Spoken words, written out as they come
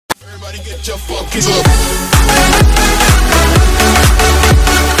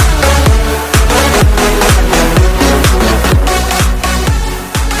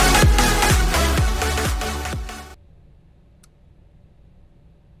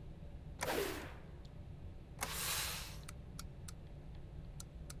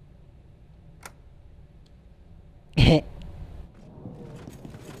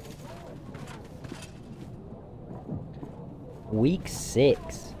Week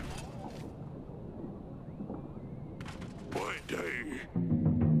 6.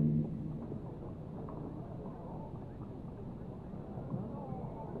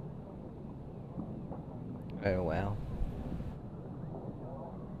 Oh wow.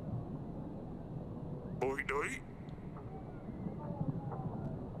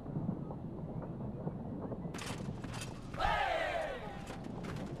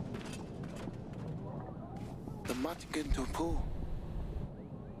 The mud get into a pool.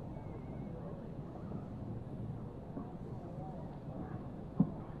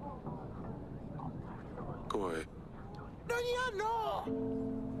 Go ahead. No, yeah, no.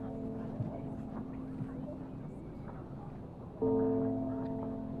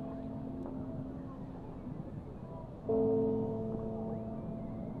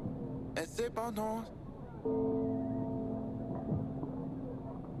 Pardon.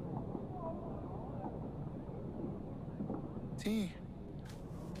 Sim.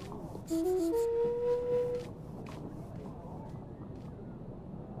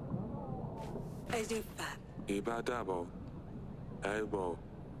 Ibadabo. Elbow.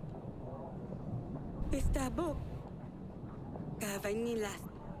 Estabo. Cavanilas.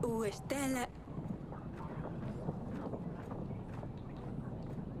 Estela.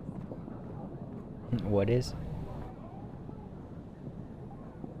 What is?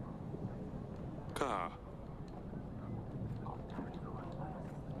 Car.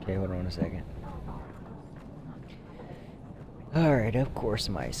 Okay, hold on a second. Alright, of course,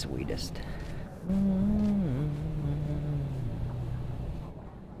 my sweetest.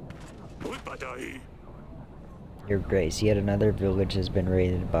 Your Grace, yet another village has been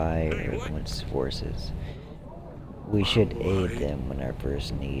raided by Erwin's forces. We should aid them when our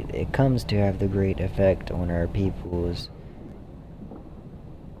first need. It comes to have the great effect on our people's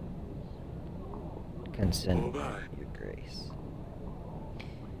consent, Your Grace.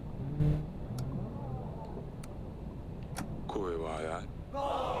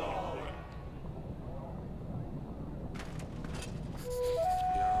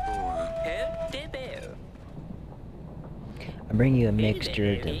 I bring you a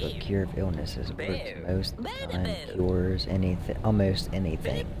mixture to the cure of illnesses. Works most of the time, cures anything, almost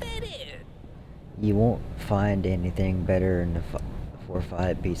anything. You won't find anything better than for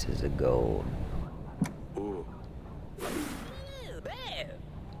 5 pieces of gold.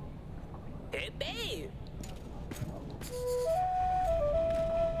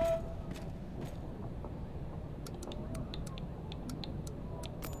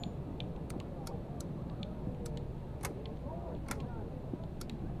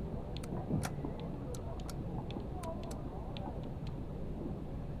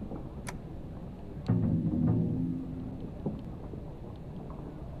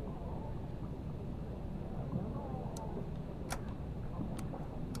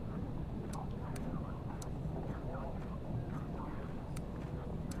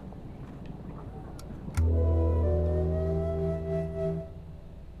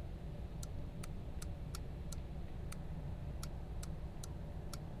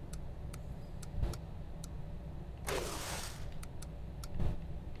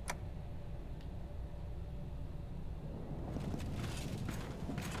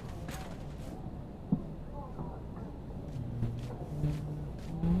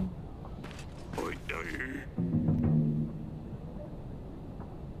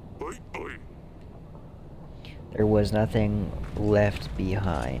 There was nothing left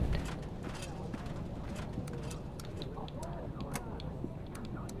behind.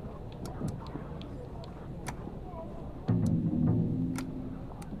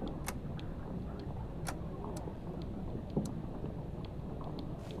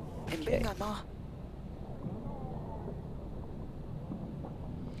 Okay.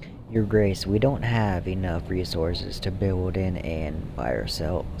 Your Grace, we don't have enough resources to build an inn by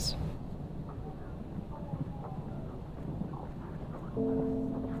ourselves.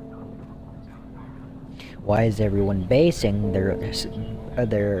 Why is everyone basing their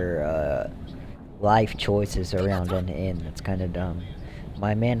life choices around an inn? That's kind of dumb.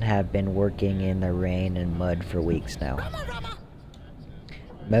 My men have been working in the rain and mud for weeks now.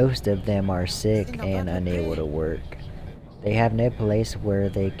 Most of them are sick and unable to work. They have no place where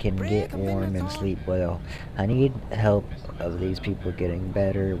they can get warm and sleep well. I need help of these people getting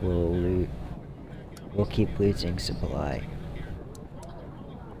better. We'll keep losing supply.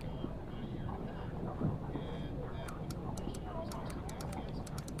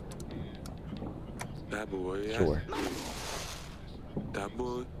 That boy, yeah. Sure. That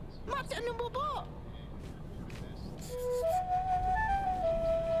boy.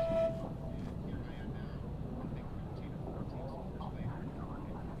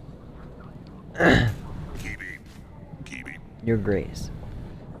 Your Grace,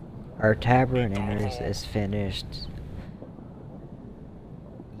 our tavern is finished.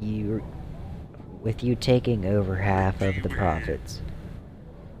 With you taking over half of the profits.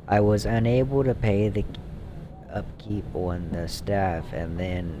 I was unable to pay the upkeep on the staff and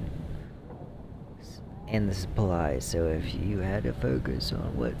the supplies, so if you had to focus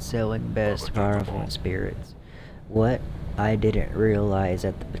on what's selling best, powerful and spirits. What I didn't realize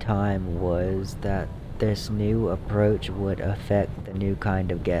at the time was that this new approach would affect the new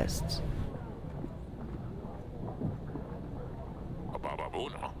kind of guests.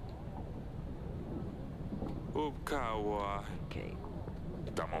 Okay.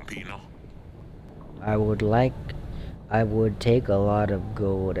 I would take a lot of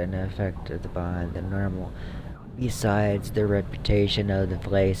gold and effective behind the normal. Besides, the reputation of the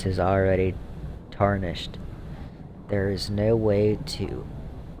place is already tarnished. There is no way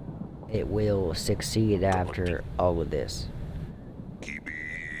it will succeed after all of this.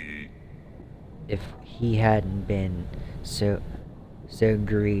 If he hadn't been so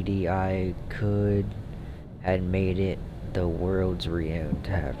greedy, I could have made it the world's renowned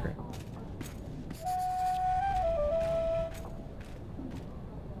tavern.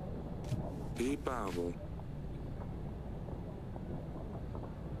 Bible.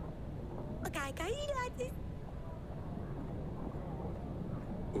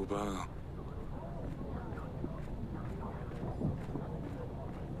 Uba.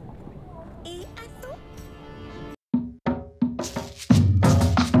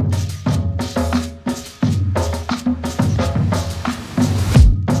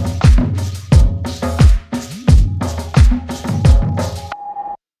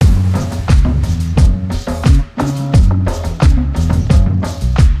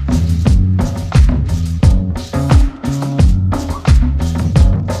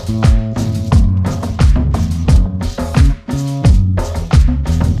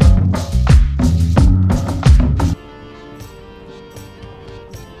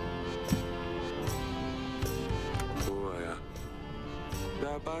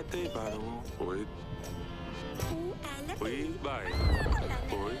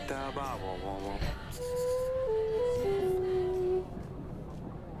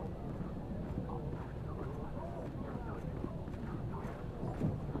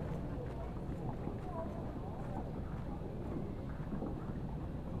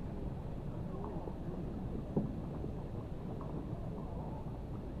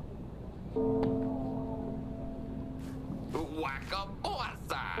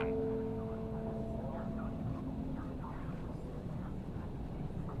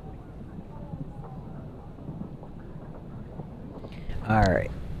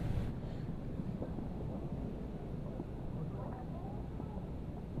 Alright.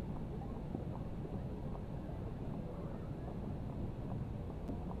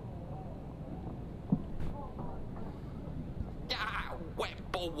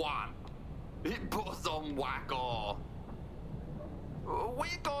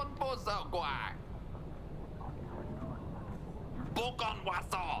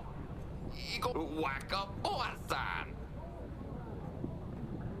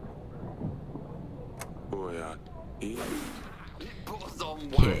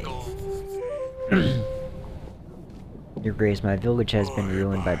 Your Grace, my village has been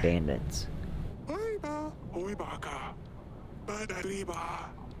ruined by bandits.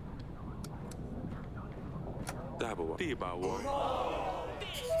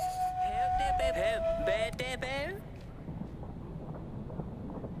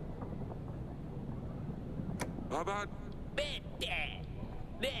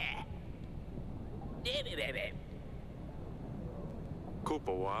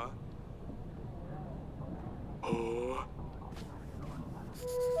 Kupawa. Oh.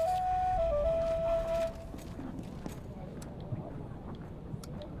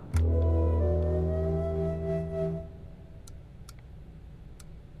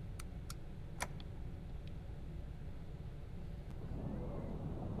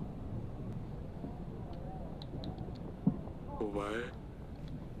 Why?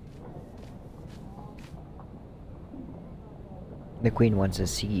 The Queen wants to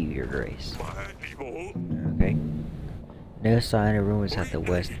see you, Your Grace. Bye, boy. Okay. No sign of ruins at the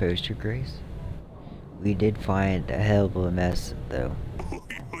West Post, Your Grace. We did find a hell of a mess, though.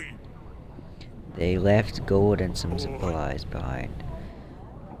 They left gold and some supplies behind.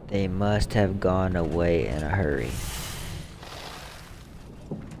 They must have gone away in a hurry.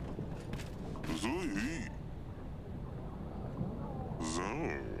 Zui.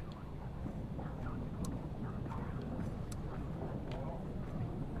 Zo.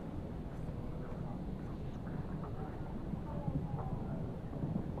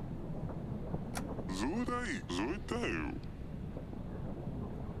 Zudai, Zuiteu.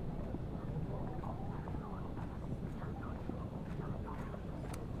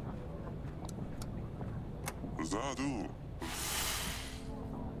 Zadu.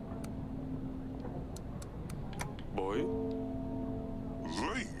 Boy.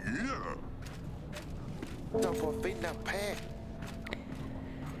 Zui, yeah. Double finger pack.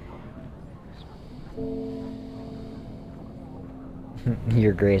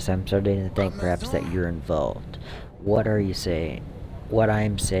 Your Grace, I'm starting to think perhaps that you're involved. What are you saying? What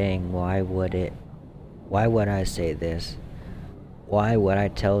I'm saying, why would I say this? Why would I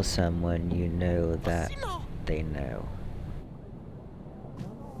tell someone you know that they know?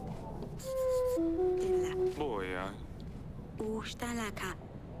 Boy, Ustalaka.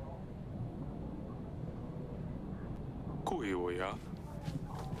 Kuiuja.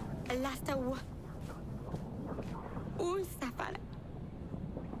 Lasta u. Un safala.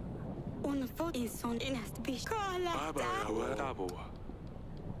 Un fot in son inast bish. Kola. Baba, Taboa.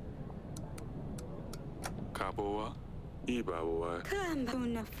 Kaboa. Ibawa. Kamba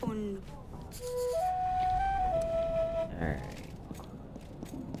una fun. Alright.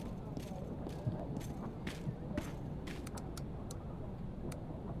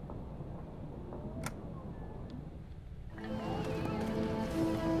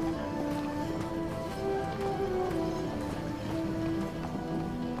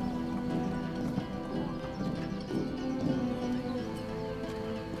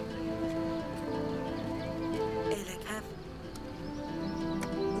 Elekaf.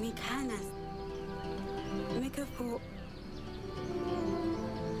 Mikanas. Mikafu.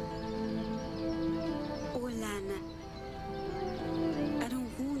 Ulana. Adon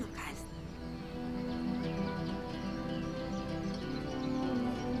hunakas.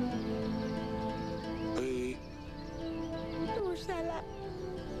 Hey, Usala.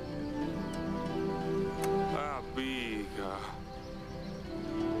 Abiga.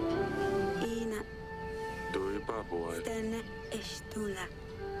 Ina. Doi Baboa. Stene estula.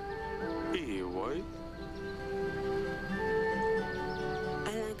 Iwai.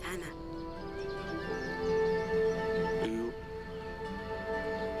 Alakana. Iu.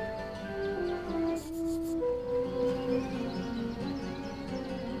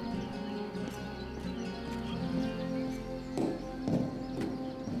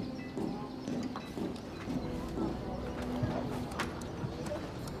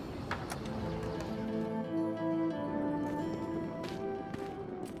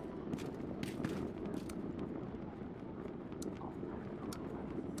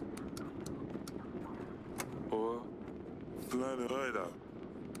 Or. Flana Rida.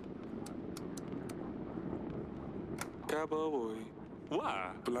 Kaboy.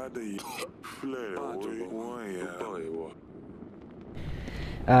 Why? Bloody. Flare. One, yeah. Boy,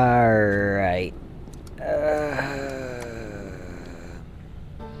 Alright.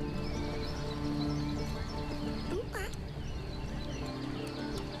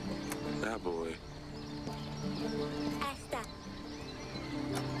 that boy. Asta.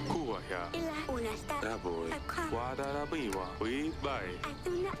 Kuaya. Ila. Unasta. That boy. Akwa. Wada da biwa. We bye.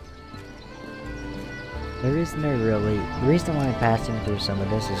 Atuna. There is no really... The reason why I'm passing through some of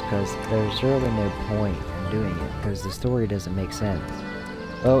this is because there's really no point in doing it, because the story doesn't make sense.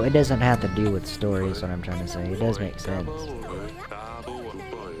 Well, it doesn't have to do with story is what I'm trying to say. It does make sense.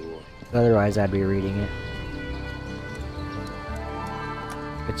 Otherwise, I'd be reading it.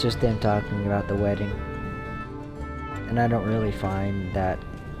 It's just them talking about the wedding. And I don't really find that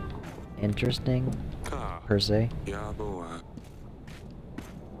interesting, per se. Yeah, boy.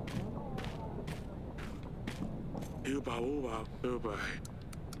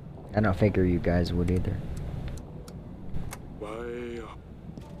 I don't figure you guys would either. Bye.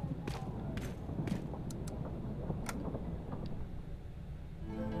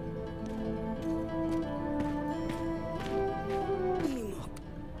 Limok.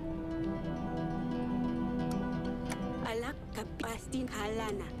 Alak kapastin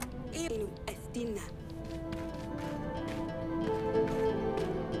halana. Inu estina.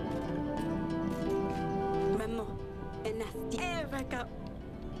 Mamo. Enasti. Eva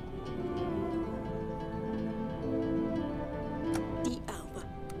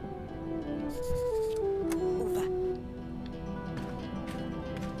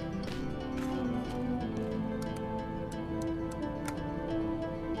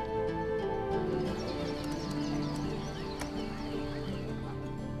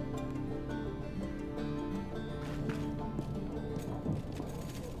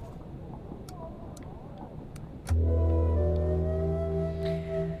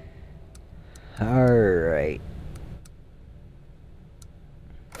Alright.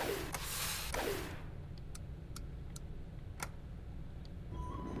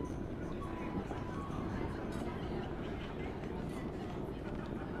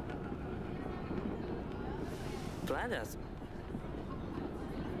 Brothers.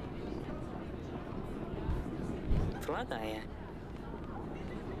 Brother, yeah.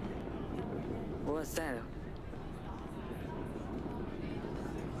 What's that?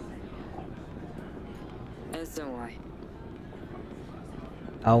 That's why.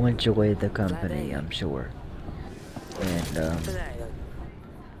 I'll enjoy the company, I'm sure. And,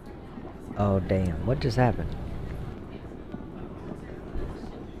 oh damn, what just happened?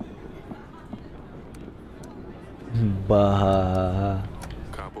 Bah.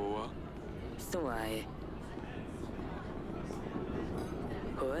 Kapoa. So why?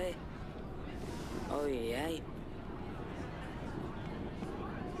 Oi. Oh yeah.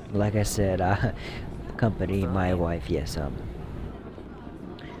 Like I said, accompany my wife, yes,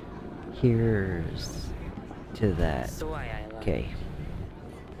 here's to that. So why I like. Okay.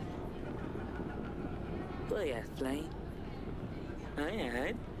 Play a fly.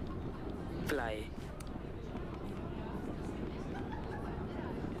 Alright. Fly.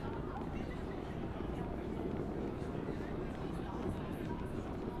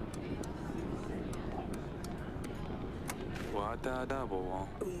 Wata dabawa.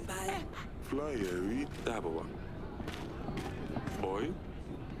 Umbala. Flyery dabawa. Boy.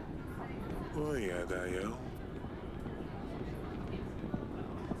 Oh yeah, Dayo.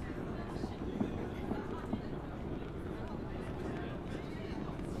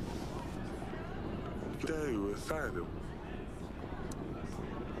 Dayo asylum.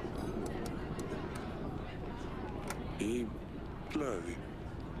 E bloody.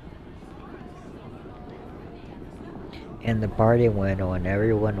 And the party went on.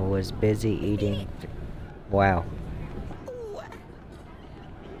 Everyone was busy eating. Wow.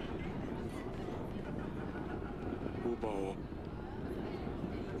 Ubo.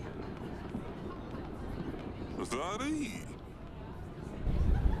 Zari.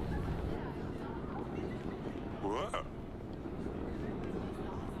 What?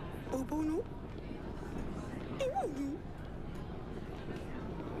 Ubunu. Iwunu.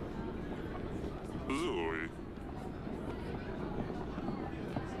 Zoe.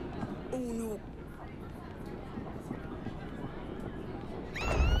 Uno.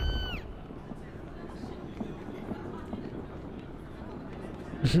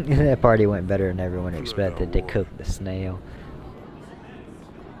 That party went better than everyone expected. They cooked the snail.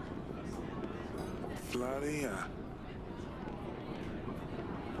 Flaria.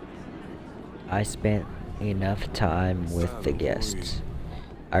 I spent enough time with the guests.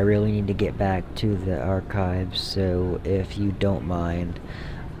 I really need to get back to the archives, so if you don't mind,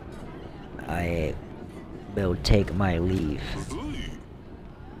 I will take my leave. Zoe.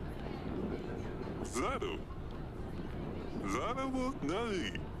 Zado. Zado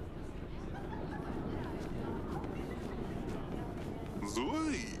Nari.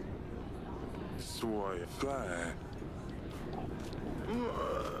 Zoe. Soy fly.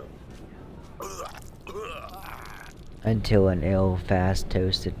 Until an ill, fast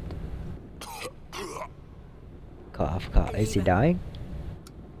toasted cough. Is he dying?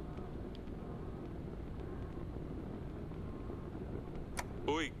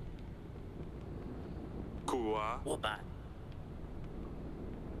 Oi. Kua. Whoopah.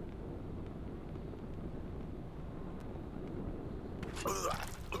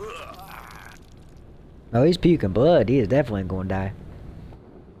 Oh, he's puking blood. He is definitely going to die.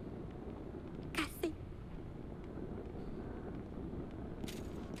 Kasi.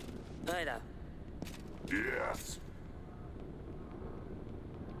 Right up. Yes.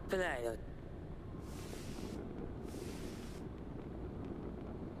 Fly out.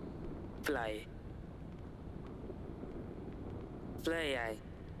 Fly. Fly eye.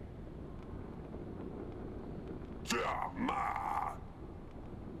 Jama.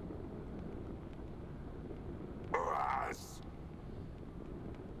 Ras.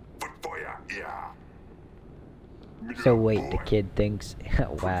 Footboya, yeah. So wait, the kid thinks...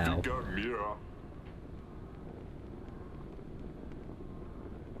 wow. Mira.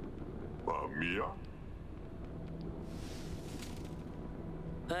 Mia.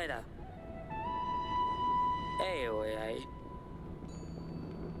 Right up. Hey, oi, oi.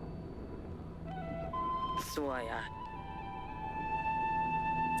 Swaya.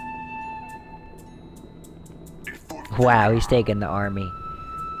 Wow, he's taking the army.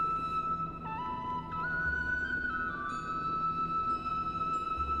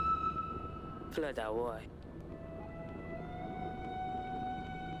 Flood that boy.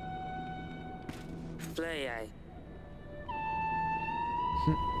 play I.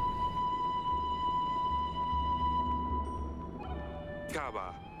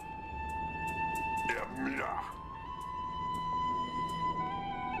 Kaba. Yeah, mira.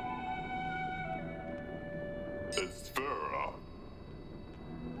 Esfera.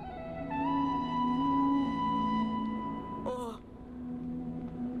 Oh,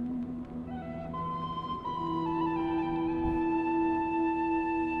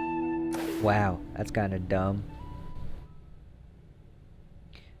 Wow, that's kind of dumb.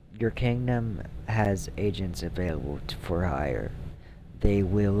 Your kingdom has agents available for hire. They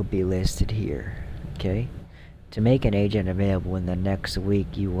will be listed here, okay? To make an agent available in the next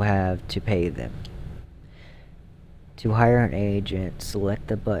week, you will have to pay them. To hire an agent, select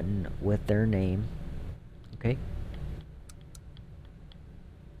the button with their name, okay?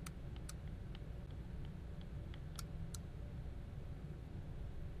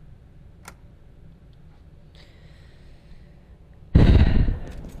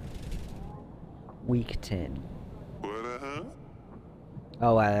 Week 10. What,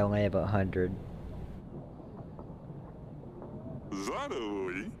 Oh, I only have 100.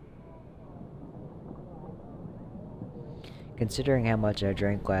 Zaroi. Considering how much I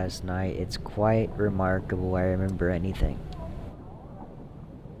drank last night, it's quite remarkable I remember anything.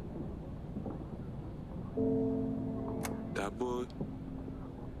 Double.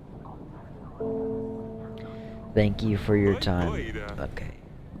 Thank you for your Oi, time. oi, da. Okay.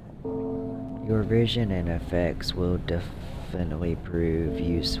 Your vision and effects will definitely prove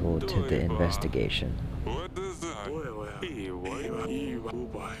useful to the investigation. What is that? Oi,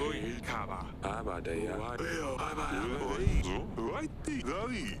 Kaba.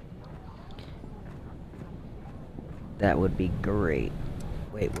 That would be great.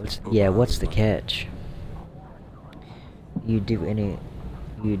 Wait, what's the catch? You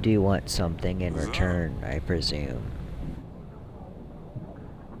do want something in return, I presume.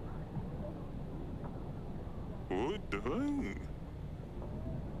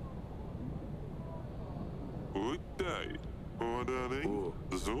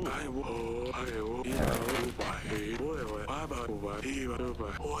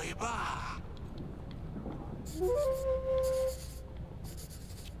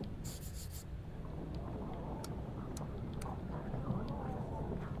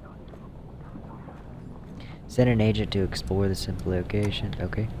 Send an agent to explore the simple location.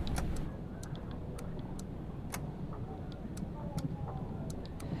 Okay.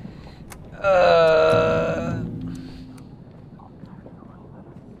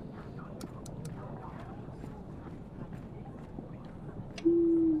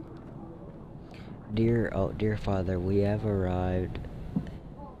 Dear Father, we have arrived.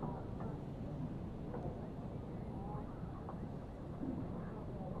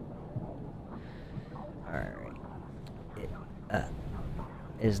 Alright.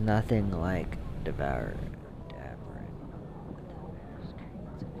 Is nothing like devour.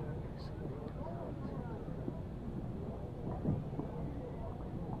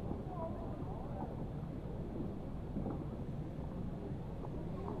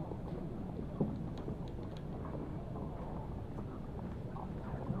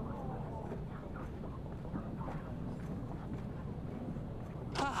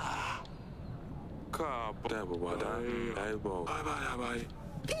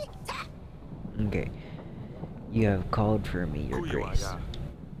 Okay. You have called for me, Your Grace.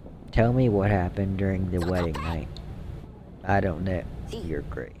 Tell me what happened during the wedding night. I don't know, Your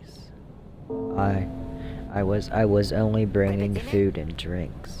Grace. I was only bringing food and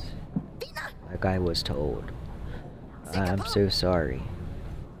drinks, like I was told. I'm so sorry.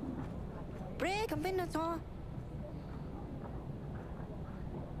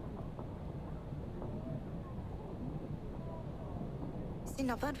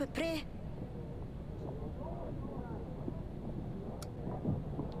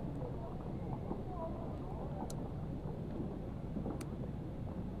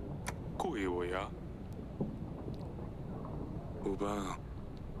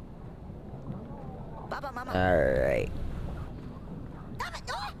 Alright.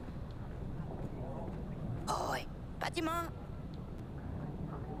 oi, Fatima.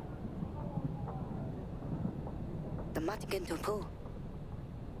 The Matigan to pull.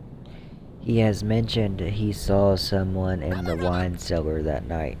 He has mentioned he saw someone in the wine cellar that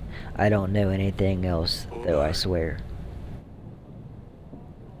night. I don't know anything else, though, I swear.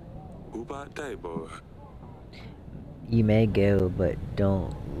 You may go, but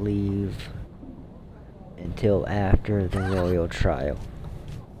don't leave until after the royal trial.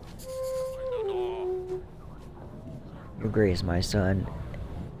 Your Grace, my son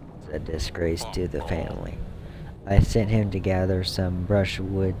a disgrace to the family. I sent him to gather some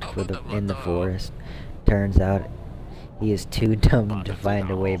brushwood in the forest. Turns out he is too dumb to find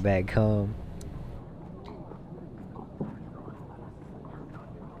a way back home.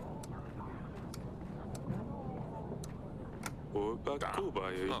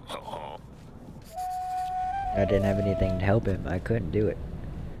 I didn't have anything to help him. I couldn't do it.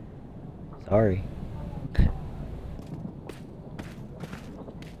 Sorry.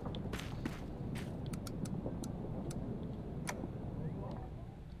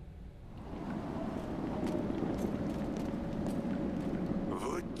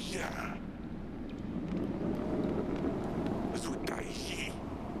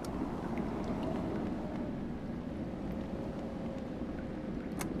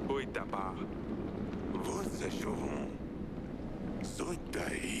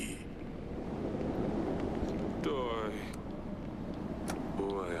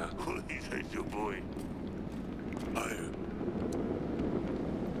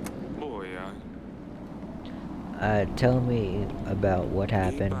 Tell me about what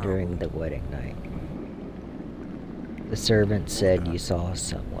happened during the wedding night. The servant said you saw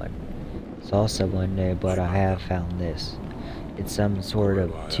someone. Saw someone new, but I have found this. It's some sort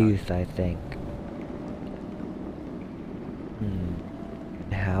of tooth, I think.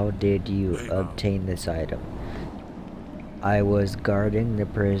 How did you obtain this item? I was guarding the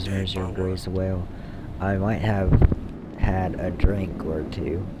prisoners, Your Grace. Well, I might have had a drink or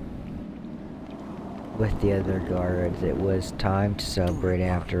two with the other guards. It was time to celebrate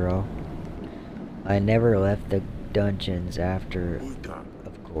after all. I never left the dungeons after,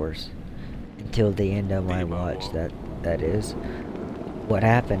 of course, until the end of my watch, that is. What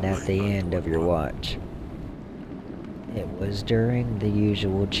happened at the end of your watch? It was during the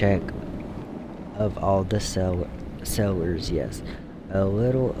usual check of all the cellars, yes. A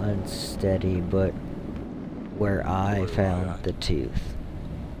little unsteady, but where I found the tooth.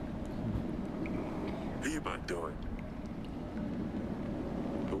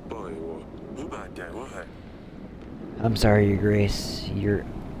 I'm sorry, Your Grace.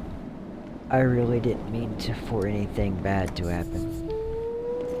 I really didn't mean for anything bad to happen.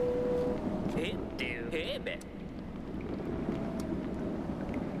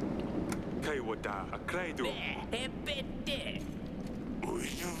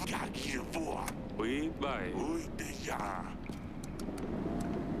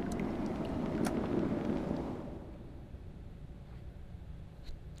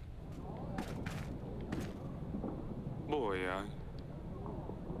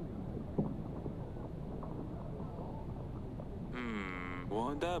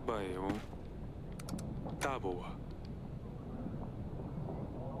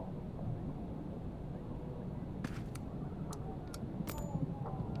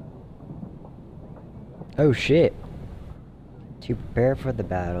 Oh shit. To prepare for the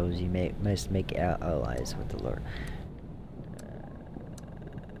battles, you must make allies with the Lord.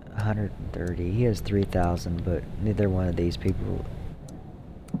 130. He has 3,000, but neither one of these people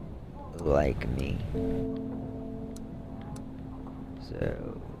like me.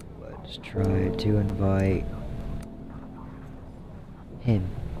 So let's try to invite him.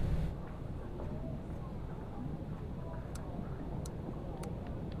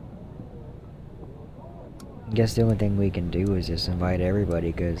 I guess the only thing we can do is just invite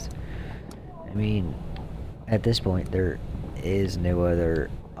everybody, because, I mean, at this point there is no other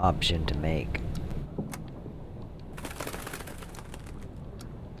option to make.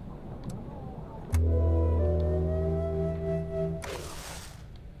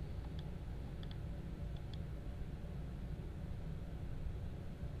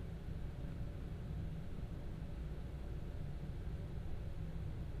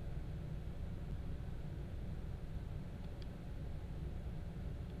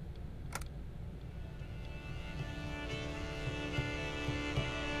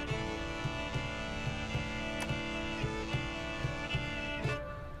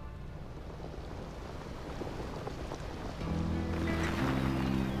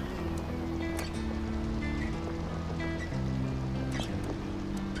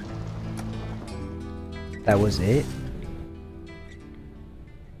 That was it?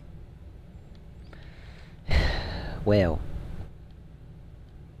 Well.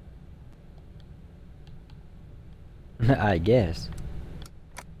 I guess.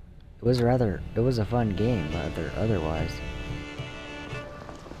 It was a fun game, otherwise.